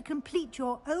expected to complete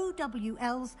your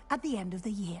OWLs at the end of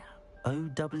the year.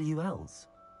 OWLs?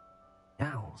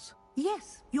 Owls?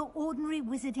 Yes, your ordinary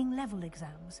wizarding level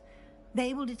exams.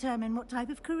 They will determine what type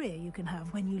of career you can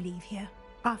have when you leave here.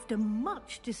 After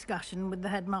much discussion with the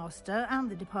headmaster and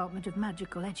the Department of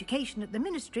Magical Education at the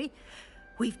Ministry,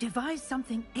 we've devised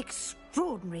something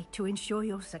extraordinary to ensure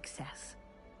your success.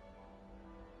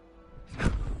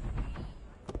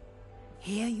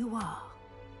 Here you are.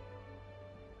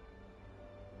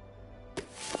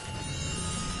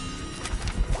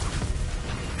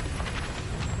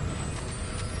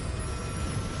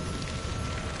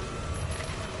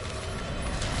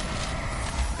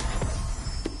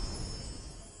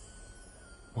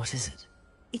 What is it?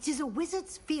 It is a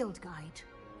wizard's field guide.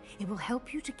 It will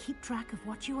help you to keep track of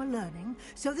what you are learning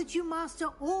so that you master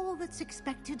all that's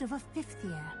expected of a 5th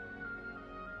year.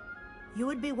 You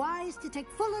would be wise to take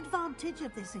full advantage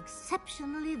of this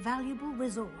exceptionally valuable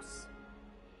resource.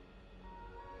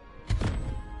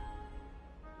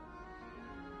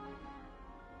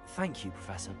 Thank you,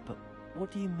 Professor, but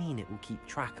what do you mean it will keep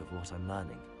track of what I'm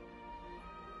learning?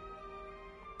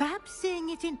 Perhaps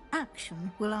seeing it in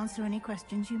action will answer any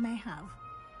questions you may have.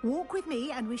 Walk with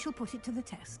me and we shall put it to the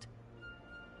test.